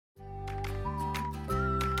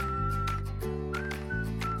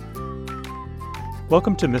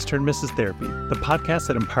Welcome to Mr. and Mrs. Therapy, the podcast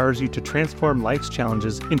that empowers you to transform life's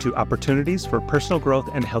challenges into opportunities for personal growth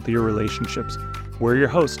and healthier relationships. We're your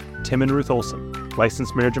hosts, Tim and Ruth Olson,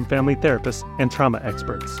 licensed marriage and family therapists and trauma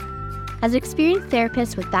experts. As experienced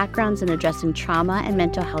therapists with backgrounds in addressing trauma and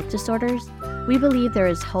mental health disorders, we believe there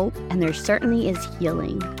is hope and there certainly is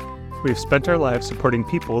healing. We've spent our lives supporting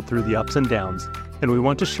people through the ups and downs, and we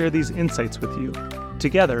want to share these insights with you.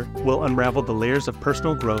 Together, we'll unravel the layers of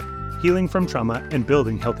personal growth, healing from trauma, and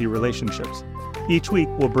building healthy relationships. Each week,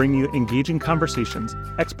 we'll bring you engaging conversations,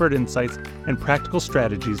 expert insights, and practical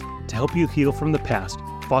strategies to help you heal from the past,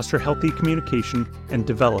 foster healthy communication, and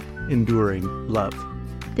develop enduring love.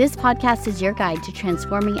 This podcast is your guide to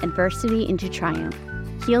transforming adversity into triumph,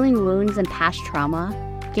 healing wounds and past trauma,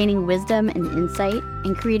 gaining wisdom and insight,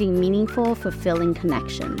 and creating meaningful, fulfilling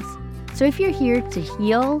connections. So if you're here to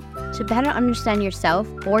heal, to better understand yourself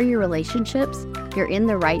or your relationships, you're in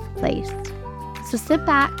the right place. So sit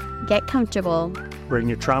back, get comfortable, bring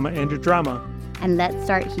your trauma and your drama, and let's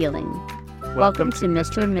start healing. Welcome to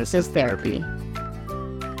Mr. and Mrs. Therapy.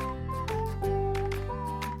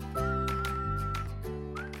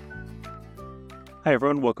 Hi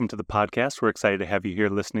everyone, welcome to the podcast. We're excited to have you here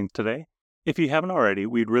listening today. If you haven't already,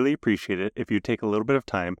 we'd really appreciate it if you'd take a little bit of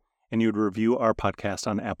time and you'd review our podcast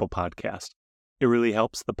on Apple Podcast. It really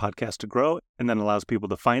helps the podcast to grow and then allows people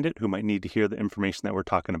to find it who might need to hear the information that we're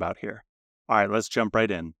talking about here. All right, let's jump right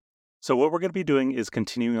in. So what we're going to be doing is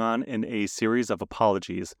continuing on in a series of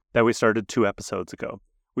apologies that we started 2 episodes ago.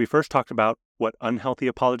 We first talked about what unhealthy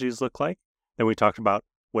apologies look like. Then we talked about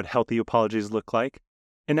what healthy apologies look like.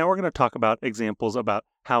 And now we're going to talk about examples about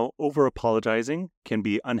how over-apologizing can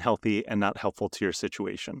be unhealthy and not helpful to your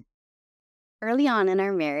situation. Early on in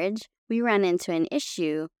our marriage, we ran into an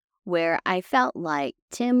issue where I felt like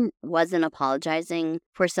Tim wasn't apologizing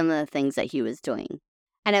for some of the things that he was doing.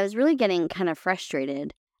 And I was really getting kind of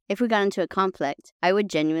frustrated. If we got into a conflict, I would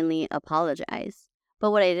genuinely apologize.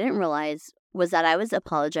 But what I didn't realize was that I was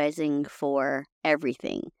apologizing for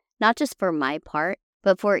everything, not just for my part,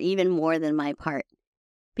 but for even more than my part.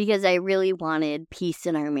 Because I really wanted peace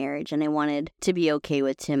in our marriage and I wanted to be okay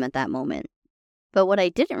with Tim at that moment. But what I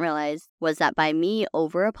didn't realize was that by me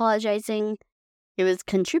over-apologizing, it was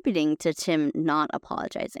contributing to Tim not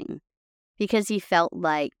apologizing. Because he felt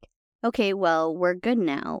like, okay, well, we're good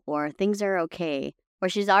now, or things are okay, or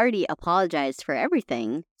she's already apologized for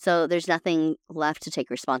everything, so there's nothing left to take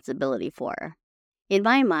responsibility for. In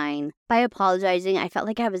my mind, by apologizing, I felt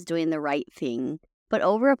like I was doing the right thing. But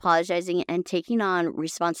over-apologizing and taking on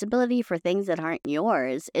responsibility for things that aren't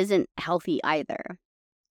yours isn't healthy either.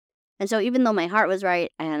 And so even though my heart was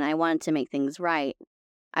right and I wanted to make things right,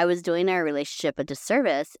 I was doing our relationship a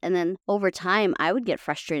disservice. And then over time, I would get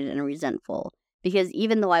frustrated and resentful. Because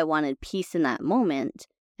even though I wanted peace in that moment,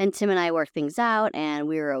 and Tim and I worked things out and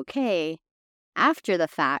we were okay, after the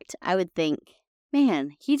fact, I would think,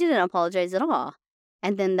 man, he didn't apologize at all.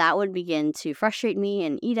 And then that would begin to frustrate me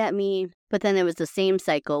and eat at me. But then it was the same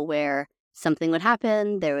cycle where something would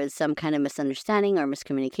happen, there was some kind of misunderstanding or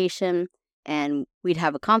miscommunication, and we'd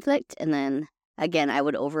have a conflict, and then, again, I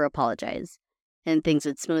would over-apologize. And things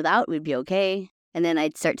would smooth out, we'd be okay, and then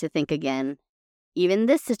I'd start to think again, even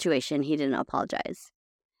this situation, he didn't apologize.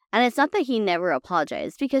 And it's not that he never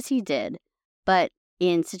apologized, because he did, but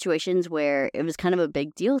in situations where it was kind of a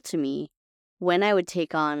big deal to me, when I would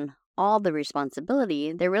take on all the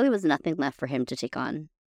responsibility, there really was nothing left for him to take on.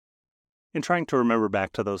 In trying to remember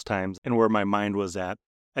back to those times and where my mind was at,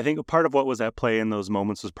 I think a part of what was at play in those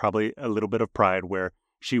moments was probably a little bit of pride where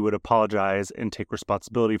she would apologize and take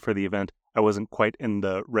responsibility for the event. I wasn't quite in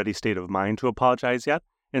the ready state of mind to apologize yet,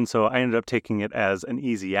 and so I ended up taking it as an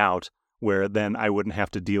easy out where then I wouldn't have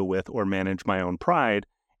to deal with or manage my own pride,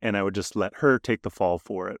 and I would just let her take the fall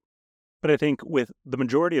for it. But I think with the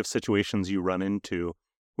majority of situations you run into,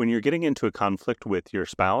 when you're getting into a conflict with your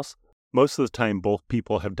spouse, most of the time both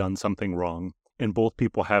people have done something wrong, and both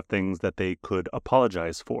people have things that they could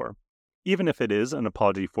apologize for. Even if it is an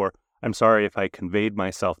apology for, I'm sorry if I conveyed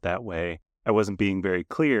myself that way, I wasn't being very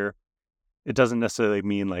clear, it doesn't necessarily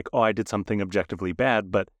mean like, oh, I did something objectively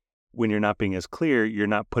bad, but when you're not being as clear, you're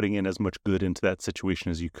not putting in as much good into that situation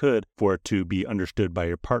as you could for it to be understood by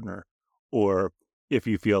your partner. Or if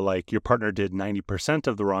you feel like your partner did 90%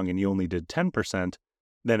 of the wrong and you only did 10%,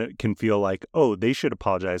 then it can feel like, oh, they should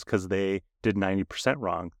apologize because they did 90%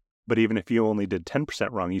 wrong. But even if you only did 10%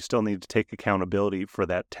 wrong, you still need to take accountability for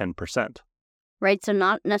that 10%. Right, so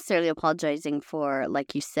not necessarily apologizing for,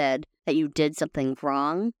 like you said, that you did something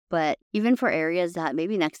wrong, but even for areas that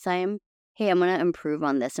maybe next time, hey, I'm going to improve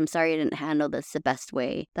on this. I'm sorry I didn't handle this the best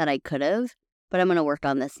way that I could have, but I'm going to work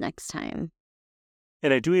on this next time.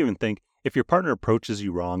 And I do even think If your partner approaches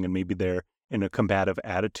you wrong and maybe they're in a combative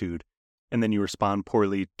attitude, and then you respond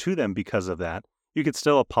poorly to them because of that, you could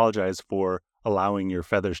still apologize for allowing your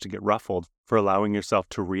feathers to get ruffled, for allowing yourself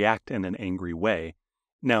to react in an angry way.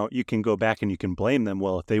 Now, you can go back and you can blame them.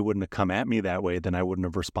 Well, if they wouldn't have come at me that way, then I wouldn't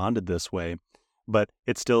have responded this way. But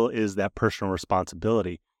it still is that personal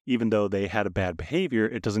responsibility. Even though they had a bad behavior,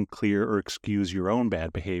 it doesn't clear or excuse your own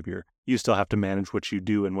bad behavior. You still have to manage what you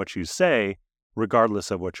do and what you say,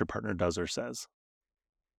 regardless of what your partner does or says.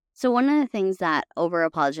 So one of the things that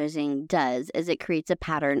over-apologizing does is it creates a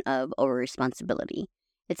pattern of over-responsibility.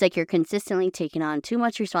 It's like you're consistently taking on too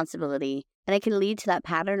much responsibility, and it can lead to that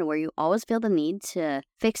pattern where you always feel the need to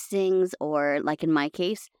fix things, or like in my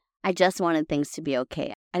case, I just wanted things to be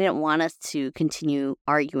okay. I didn't want us to continue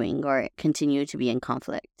arguing or continue to be in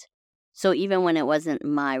conflict. So even when it wasn't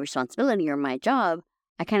my responsibility or my job,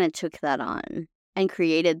 I kind of took that on and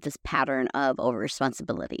created this pattern of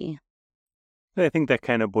over-responsibility. I think that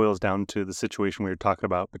kind of boils down to the situation we were talking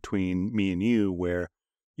about between me and you, where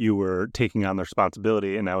you were taking on the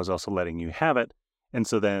responsibility and I was also letting you have it. And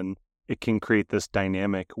so then it can create this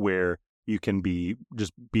dynamic where you can be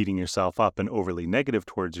just beating yourself up and overly negative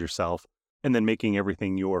towards yourself and then making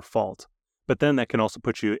everything your fault. But then that can also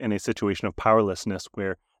put you in a situation of powerlessness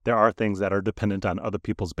where there are things that are dependent on other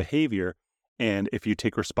people's behavior. And if you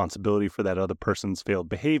take responsibility for that other person's failed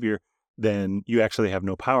behavior, then you actually have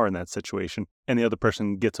no power in that situation. And the other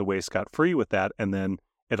person gets away scot-free with that, and then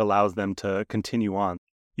it allows them to continue on.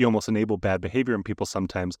 You almost enable bad behavior in people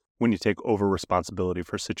sometimes when you take over responsibility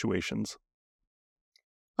for situations.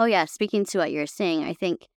 Oh yeah, speaking to what you're saying, I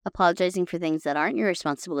think apologizing for things that aren't your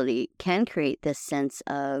responsibility can create this sense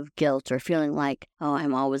of guilt or feeling like, oh,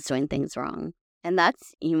 I'm always doing things wrong. And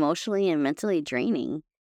that's emotionally and mentally draining.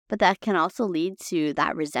 But that can also lead to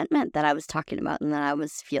that resentment that I was talking about and that I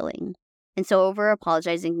was feeling. And so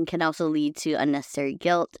over-apologizing can also lead to unnecessary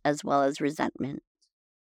guilt as well as resentment.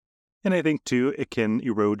 And I think, too, it can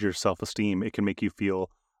erode your self-esteem. It can make you feel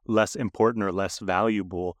less important or less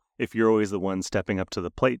valuable. If you're always the one stepping up to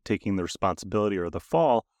the plate, taking the responsibility or the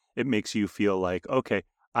fall, it makes you feel like, okay,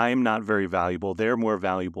 I'm not very valuable. They're more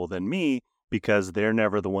valuable than me because they're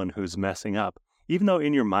never the one who's messing up. Even though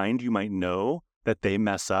in your mind you might know that they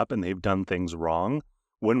mess up and they've done things wrong,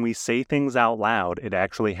 when we say things out loud, it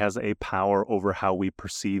actually has a power over how we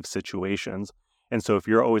perceive situations. And so if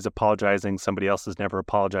you're always apologizing, somebody else is never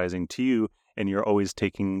apologizing to you, and you're always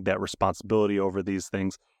taking that responsibility over these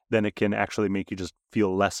things, then it can actually make you just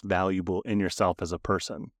feel less valuable in yourself as a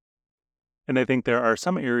person. And I think there are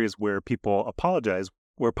some areas where people apologize,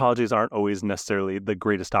 where apologies aren't always necessarily the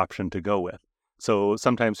greatest option to go with. So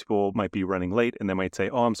sometimes people might be running late and they might say,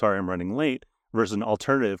 oh, I'm sorry, I'm running late, versus an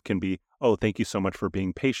alternative can be, oh, thank you so much for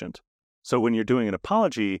being patient. So when you're doing an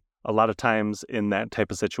apology, a lot of times in that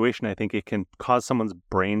type of situation, I think it can cause someone's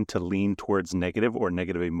brain to lean towards negative or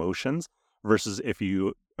negative emotions, versus if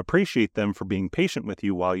you appreciate them for being patient with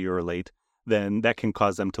you while you're late, then that can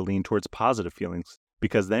cause them to lean towards positive feelings,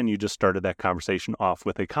 because then you just started that conversation off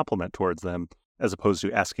with a compliment towards them, as opposed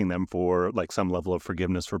to asking them for like some level of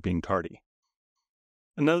forgiveness for being tardy.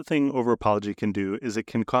 Another thing over-apology can do is it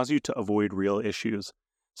can cause you to avoid real issues.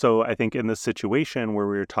 So I think in this situation where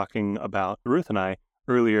we were talking about Ruth and I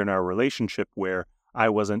earlier in our relationship, where I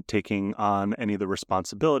wasn't taking on any of the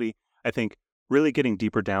responsibility, I think really getting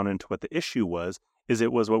deeper down into what the issue was, is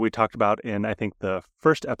it was what we talked about in, I think, the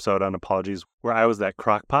first episode on apologies, where I was that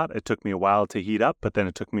crock pot. It took me a while to heat up, but then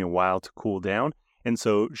it took me a while to cool down. And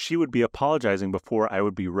so she would be apologizing before I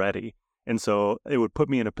would be ready. And so it would put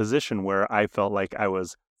me in a position where I felt like I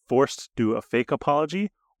was forced to do a fake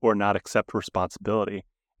apology or not accept responsibility.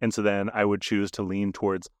 And so then I would choose to lean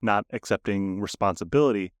towards not accepting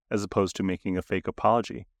responsibility as opposed to making a fake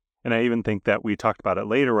apology. And I even think that we talked about it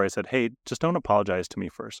later where I said, hey, just don't apologize to me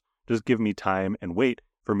first. Just give me time and wait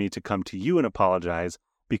for me to come to you and apologize,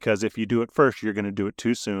 because if you do it first, you're going to do it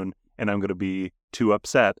too soon and I'm going to be too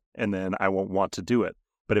upset and then I won't want to do it.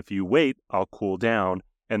 But if you wait, I'll cool down.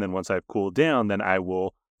 And then once I've cooled down, then I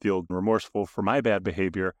will feel remorseful for my bad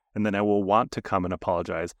behavior. And then I will want to come and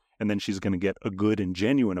apologize. And then she's going to get a good and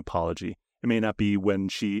genuine apology. It may not be when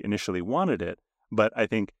she initially wanted it, but I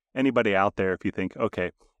think anybody out there, if you think,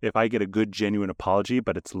 okay, if I get a good, genuine apology,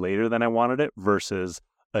 but it's later than I wanted it versus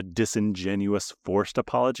a disingenuous, forced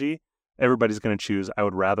apology, everybody's going to choose, I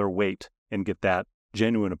would rather wait and get that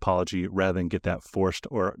genuine apology rather than get that forced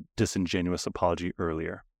or disingenuous apology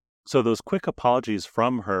earlier. So those quick apologies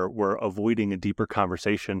from her were avoiding a deeper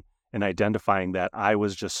conversation and identifying that I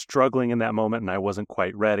was just struggling in that moment and I wasn't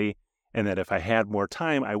quite ready, and that if I had more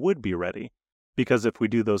time, I would be ready. Because if we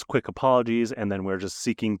do those quick apologies and then we're just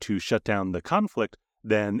seeking to shut down the conflict,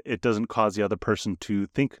 then it doesn't cause the other person to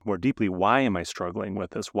think more deeply, why am I struggling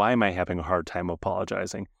with this? Why am I having a hard time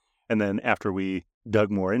apologizing? And then after we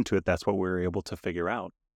dug more into it, that's what we were able to figure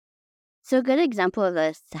out. So a good example of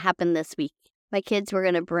this happened this week. My kids were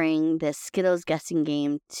going to bring this Skittles guessing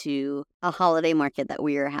game to a holiday market that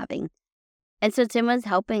we were having. And so Tim was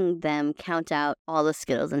helping them count out all the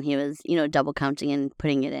Skittles, and he was, double counting and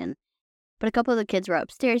putting it in. But a couple of the kids were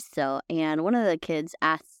upstairs still, and one of the kids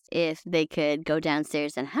asked if they could go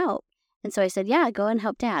downstairs and help. And so I said, yeah, go and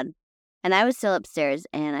help Dad. And I was still upstairs,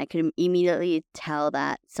 and I could immediately tell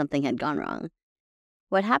that something had gone wrong.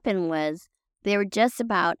 What happened was they were just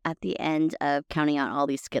about at the end of counting out all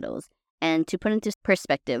these Skittles. And to put into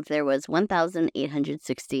perspective, there was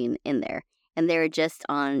 1,816 in there. And they were just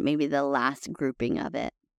on maybe the last grouping of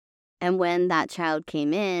it. And when that child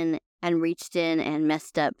came in and reached in and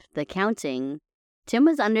messed up the counting, Tim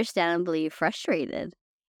was understandably frustrated.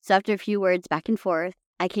 So after a few words back and forth,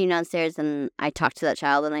 I came downstairs and I talked to that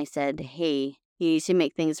child and I said, hey, you need to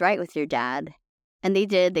make things right with your dad. And they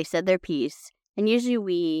did. They said their piece. And usually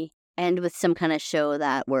we end with some kind of show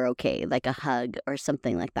that we're okay, like a hug or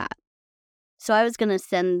something like that. So I was going to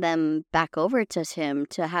send them back over to Tim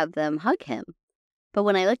to have them hug him. But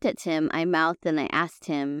when I looked at Tim, I mouthed and I asked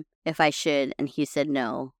him if I should, and he said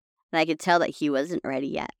no. And I could tell that he wasn't ready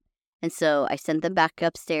yet. And so I sent them back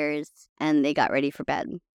upstairs, and they got ready for bed.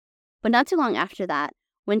 But not too long after that,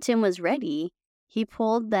 when Tim was ready, he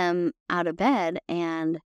pulled them out of bed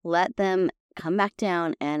and let them come back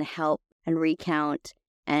down and help and recount.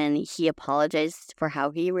 And he apologized for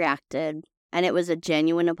how he reacted. And it was a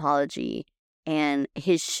genuine apology. And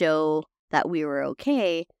his show that we were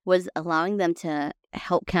okay was allowing them to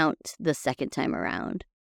help count the second time around.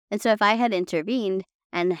 And so if I had intervened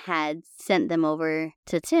and had sent them over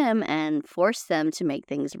to Tim and forced them to make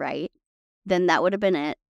things right, then that would have been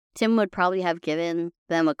it. Tim would probably have given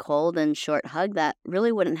them a cold and short hug that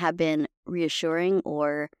really wouldn't have been reassuring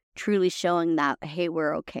or truly showing that, hey,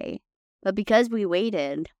 we're okay. But because we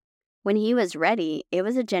waited, when he was ready, it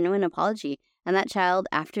was a genuine apology. And that child,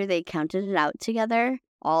 after they counted it out together,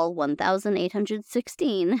 all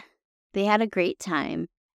 1,816, they had a great time.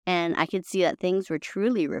 And I could see that things were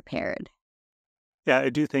truly repaired. Yeah, I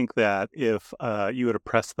do think that if you would have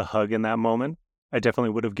pressed the hug in that moment, I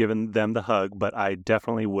definitely would have given them the hug, but I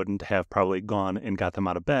definitely wouldn't have probably gone and got them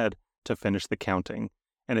out of bed to finish the counting.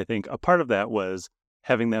 And I think a part of that was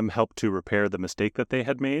having them help to repair the mistake that they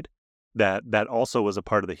had made. That also was a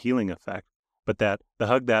part of the healing effect. But that the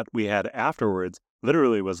hug that we had afterwards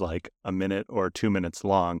literally was like a minute or 2 minutes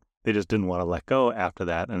long. They just didn't want to let go after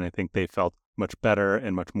that. And I think they felt much better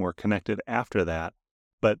and much more connected after that.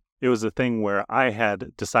 But it was a thing where I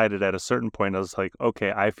had decided at a certain point, I was like,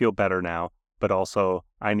 okay, I feel better now, but also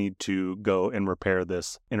I need to go and repair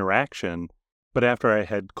this interaction. But after I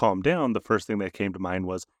had calmed down, the first thing that came to mind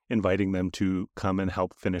was inviting them to come and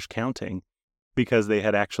help finish counting, because they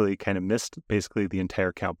had actually kind of missed basically the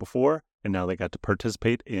entire count before. And now they got to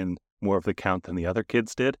participate in more of the count than the other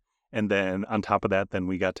kids did. And then on top of that, then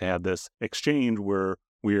we got to have this exchange where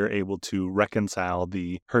we were able to reconcile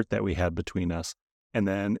the hurt that we had between us. And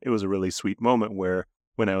then it was a really sweet moment where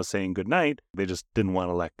when I was saying goodnight, they just didn't want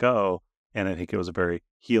to let go. And I think it was a very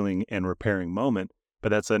healing and repairing moment. But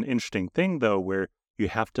that's an interesting thing, though, where you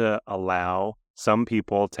have to allow some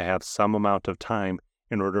people to have some amount of time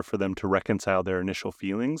in order for them to reconcile their initial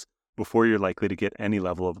feelings before you're likely to get any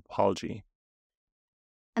level of apology.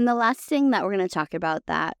 And the last thing that we're going to talk about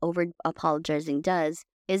that over apologizing does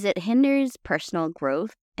is it hinders personal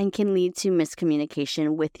growth and can lead to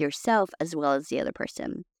miscommunication with yourself as well as the other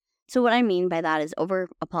person. So what I mean by that is over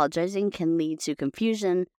apologizing can lead to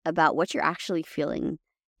confusion about what you're actually feeling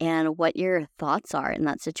and what your thoughts are in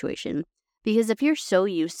that situation. Because if you're so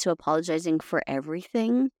used to apologizing for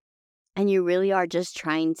everything and you really are just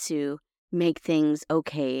trying to make things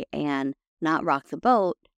okay and not rock the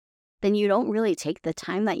boat, then you don't really take the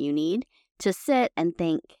time that you need to sit and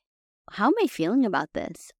think, how am I feeling about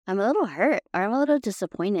this? I'm a little hurt, or I'm a little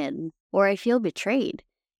disappointed, or I feel betrayed.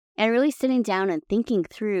 And really sitting down and thinking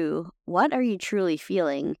through, what are you truly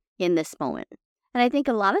feeling in this moment? And I think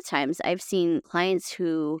a lot of times I've seen clients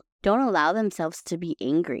who don't allow themselves to be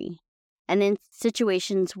angry. And in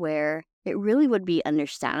situations where it really would be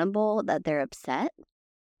understandable that they're upset,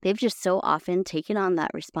 they've just so often taken on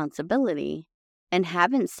that responsibility and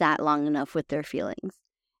haven't sat long enough with their feelings.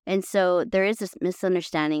 And so there is this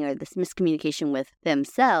misunderstanding or this miscommunication with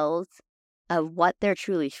themselves of what they're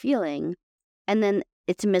truly feeling. And then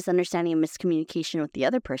it's a misunderstanding and miscommunication with the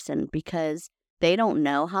other person because they don't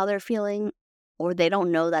know how they're feeling, or they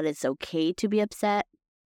don't know that it's okay to be upset,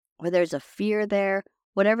 or there's a fear there,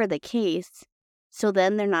 whatever the case. So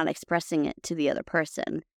then they're not expressing it to the other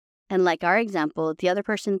person. And like our example, the other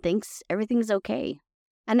person thinks everything's okay.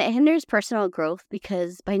 And it hinders personal growth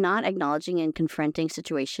because by not acknowledging and confronting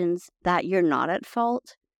situations that you're not at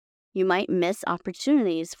fault, you might miss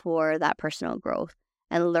opportunities for that personal growth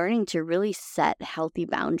and learning to really set healthy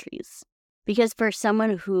boundaries. Because for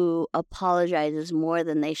someone who apologizes more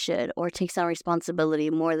than they should or takes on responsibility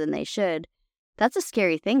more than they should, that's a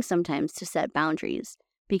scary thing sometimes to set boundaries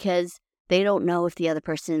because they don't know if the other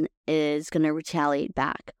person is going to retaliate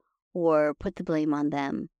back or put the blame on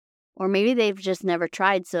them. Or maybe they've just never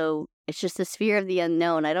tried, so it's just this fear of the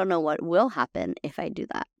unknown. I don't know what will happen if I do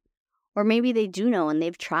that. Or maybe they do know and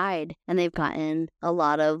they've tried and they've gotten a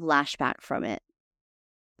lot of lashback from it.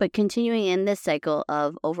 But continuing in this cycle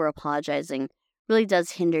of over-apologizing really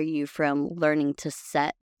does hinder you from learning to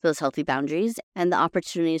set those healthy boundaries and the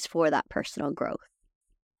opportunities for that personal growth.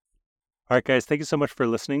 All right, guys, thank you so much for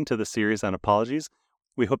listening to the series on apologies.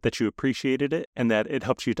 We hope that you appreciated it and that it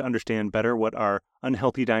helps you to understand better what are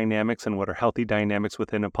unhealthy dynamics and what are healthy dynamics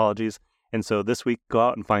within apologies. And so this week, go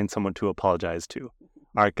out and find someone to apologize to.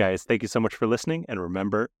 All right, guys, thank you so much for listening. And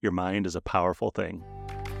remember, your mind is a powerful thing.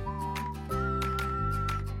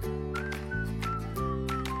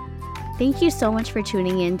 Thank you so much for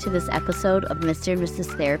tuning in to this episode of Mr. and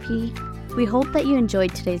Mrs. Therapy. We hope that you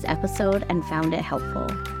enjoyed today's episode and found it helpful.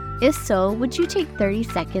 If so, would you take 30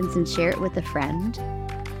 seconds and share it with a friend?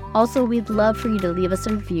 Also, we'd love for you to leave us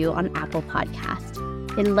a review on Apple Podcast.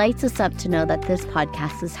 It lights us up to know that this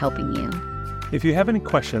podcast is helping you. If you have any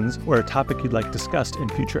questions or a topic you'd like discussed in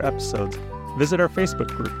future episodes, visit our Facebook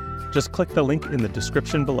group. Just click the link in the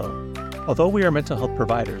description below. Although we are mental health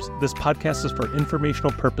providers, this podcast is for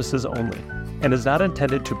informational purposes only and is not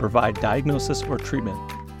intended to provide diagnosis or treatment.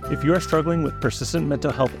 If you are struggling with persistent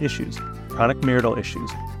mental health issues, chronic marital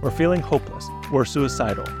issues, or feeling hopeless or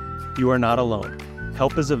suicidal, you are not alone.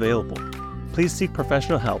 Help is available. Please seek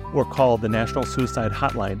professional help or call the National Suicide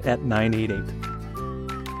Hotline at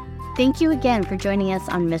 988. Thank you again for joining us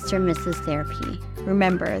on Mr. and Mrs. Therapy.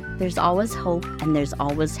 Remember, there's always hope and there's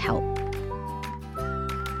always help.